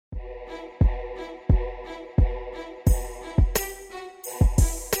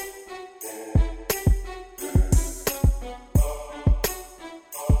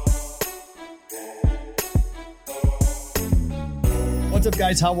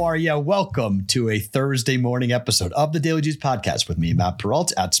guys? How are you? Welcome to a Thursday morning episode of the Daily Juice Podcast with me, Matt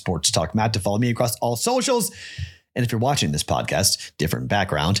Perrault, at Sports Talk Matt. To follow me across all socials. And if you're watching this podcast, different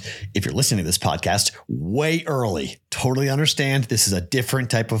background. If you're listening to this podcast way early, totally understand. This is a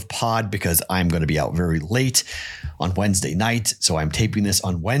different type of pod because I'm going to be out very late on Wednesday night. So I'm taping this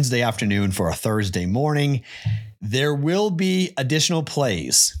on Wednesday afternoon for a Thursday morning. There will be additional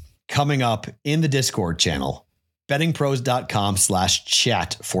plays coming up in the Discord channel,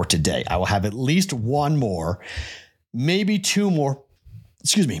 bettingpros.com/chat for today. I will have at least one more, maybe two more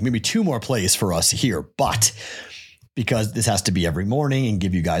plays for us here, but because this has to be every morning and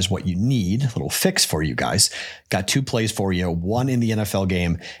give you guys what you need, a little fix for you guys, got two plays for you, one in the NFL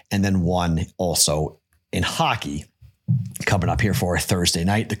game and then one also in hockey coming up here for a Thursday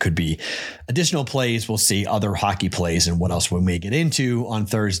night. There could be additional plays. We'll see other hockey plays and what else we may get into on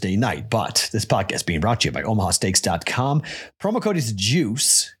Thursday night. But this podcast is being brought to you by omahasteaks.com. Promo code is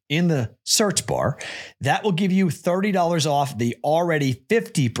JUICE in the search bar. That will give you $30 off the already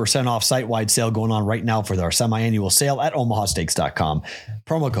 50% off site-wide sale going on right now for our semi-annual sale at omahasteaks.com.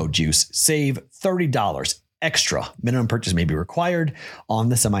 Promo code JUICE. Save $30 extra. Minimum purchase may be required on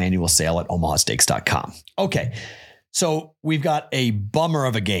the semi-annual sale at omahasteaks.com. Okay. So we've got a bummer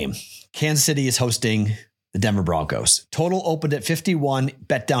of a game. Kansas City is hosting the Denver Broncos. Total opened at 51,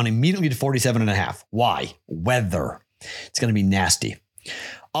 bet down immediately to 47.5. Why? Weather. It's going to be nasty.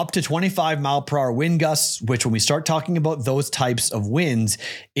 Up to 25 mile per hour wind gusts, which when we start talking about those types of winds,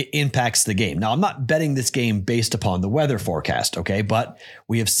 it impacts the game. Now, I'm not betting this game based upon the weather forecast, okay? But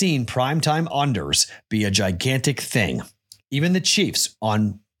we have seen primetime unders be a gigantic thing. Even the Chiefs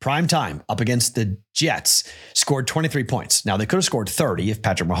on prime time up against the Jets scored 23 points. Now, they could have scored 30 if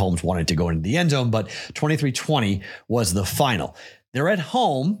Patrick Mahomes wanted to go into the end zone, but 23-20 was the final. They're at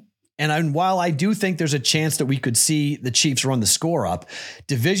home, and while I do think there's a chance that we could see the Chiefs run the score up,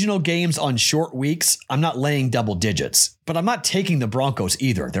 divisional games on short weeks, I'm not laying double digits, but I'm not taking the Broncos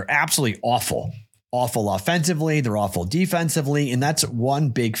either. They're absolutely awful. Awful offensively, they're awful defensively, and that's one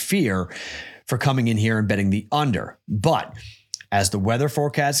big fear for coming in here and betting the under. But as the weather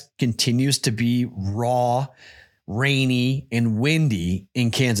forecast continues to be raw, rainy, and windy in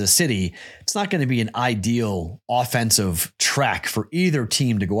Kansas City, it's not going to be an ideal offensive track for either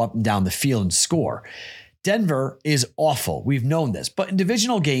team to go up and down the field and score. Denver is awful. We've known this. But in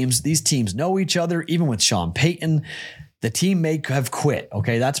divisional games, these teams know each other. Even with Sean Payton, the team may have quit.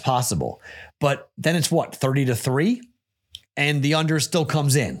 Okay, that's possible. But then it's what, 30-3? And the under still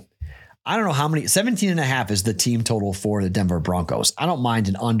comes in. I don't know how many, 17.5 is the team total for the Denver Broncos. I don't mind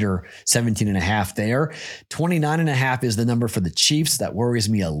an under 17.5 there. 29.5 is the number for the Chiefs. That worries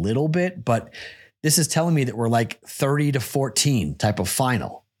me a little bit, but this is telling me that we're like 30-14 type of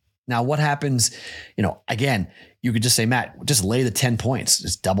final. Now, what happens, again, you could just say, Matt, just lay the 10 points,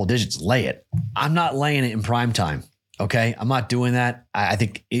 just double digits, lay it. I'm not laying it in prime time. Okay. I'm not doing that. I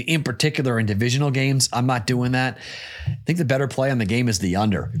think in particular in divisional games, I'm not doing that. I think the better play on the game is the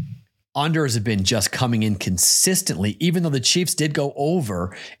under. Unders have been just coming in consistently, even though the Chiefs did go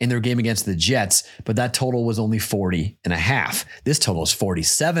over in their game against the Jets, but that total was only 40.5. This total is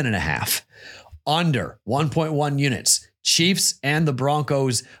 47.5. Under 1.1 units. Chiefs and the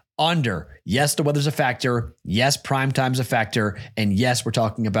Broncos under. Yes, the weather's a factor. Yes, prime time's a factor. And yes, we're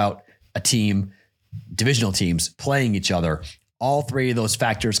talking about a team, divisional teams playing each other. All three of those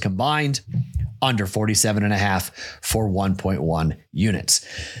factors combined, under 47.5 for 1.1 units.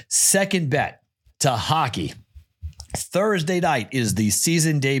 Second bet to hockey. Thursday night is the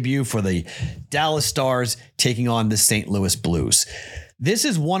season debut for the Dallas Stars taking on the St. Louis Blues. This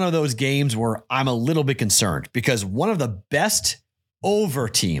is one of those games where I'm a little bit concerned because one of the best over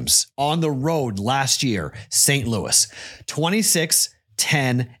teams on the road last year, St. Louis,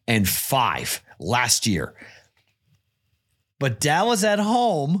 26-10-5 last year. But Dallas at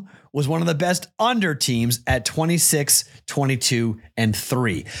home was one of the best under teams at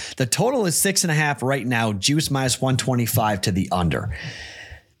 26-22-3. The total is 6.5 right now, juice minus 125 to the under.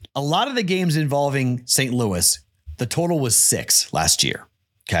 A lot of the games involving St. Louis, the total was 6 last year.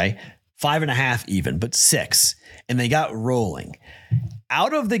 Okay. 5.5 even, but 6. And they got rolling.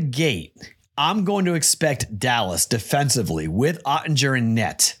 Out of the gate, I'm going to expect Dallas defensively with Ottinger and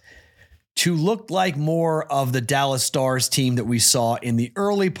net to look like more of the Dallas Stars team that we saw in the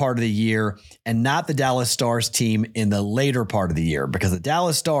early part of the year and not the Dallas Stars team in the later part of the year, because the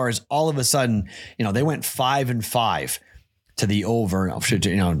Dallas Stars, all of a sudden, they went 5-5 to the over,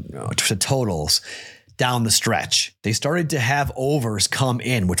 to totals down the stretch. They started to have overs come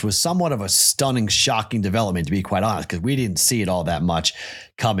in, which was somewhat of a stunning, shocking development, to be quite honest, because we didn't see it all that much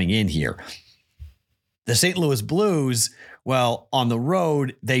coming in here. The St. Louis Blues Well, on the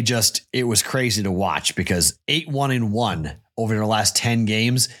road, it was crazy to watch because 8-1-1 over their last 10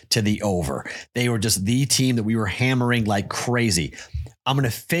 games to the over. They were just the team that we were hammering like crazy. I'm going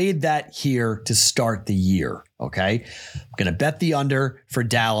to fade that here to start the year. Okay. I'm going to bet the under for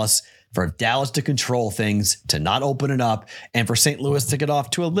Dallas to control things, to not open it up, and for St. Louis to get off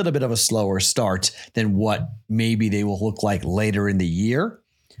to a little bit of a slower start than what maybe they will look like later in the year.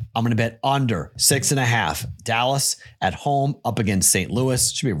 I'm going to bet under 6.5. Dallas at home up against St.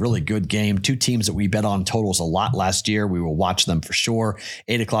 Louis. Should be a really good game. Two teams that we bet on totals a lot last year. We will watch them for sure.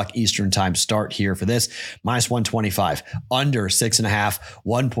 8 o'clock Eastern time start here for this. -125. Under 6.5.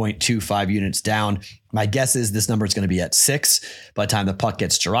 1.25 units down. My guess is this number is going to be at 6 by the time the puck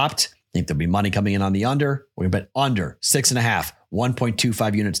gets dropped. I think there'll be money coming in on the under. We're going to bet under 6.5.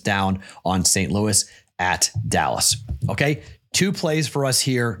 1.25 units down on St. Louis at Dallas. Okay. 2 plays for us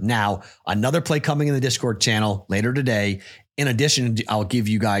here now. Another play coming in the Discord channel later today. In addition, I'll give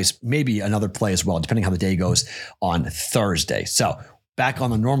you guys maybe another play as well, depending how the day goes on Thursday. So back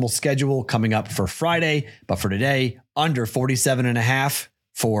on the normal schedule coming up for Friday. But for today, under 47.5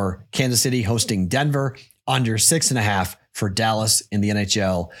 for Kansas City hosting Denver. Under 6.5 for Dallas in the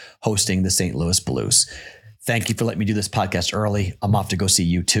NHL hosting the St. Louis Blues. Thank you for letting me do this podcast early. I'm off to go see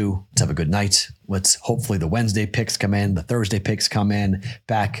you too. Let's have a good night. Let's hopefully the Wednesday picks come in, the Thursday picks come in,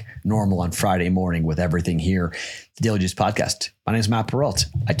 back normal on Friday morning with everything here. The Daily Juice Podcast. My name is Matt Perrault.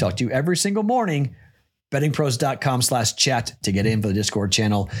 I talk to you every single morning. bettingpros.com/chat to get in for the Discord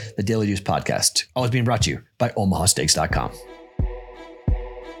channel. The Daily Juice Podcast. Always being brought to you by omahasteaks.com.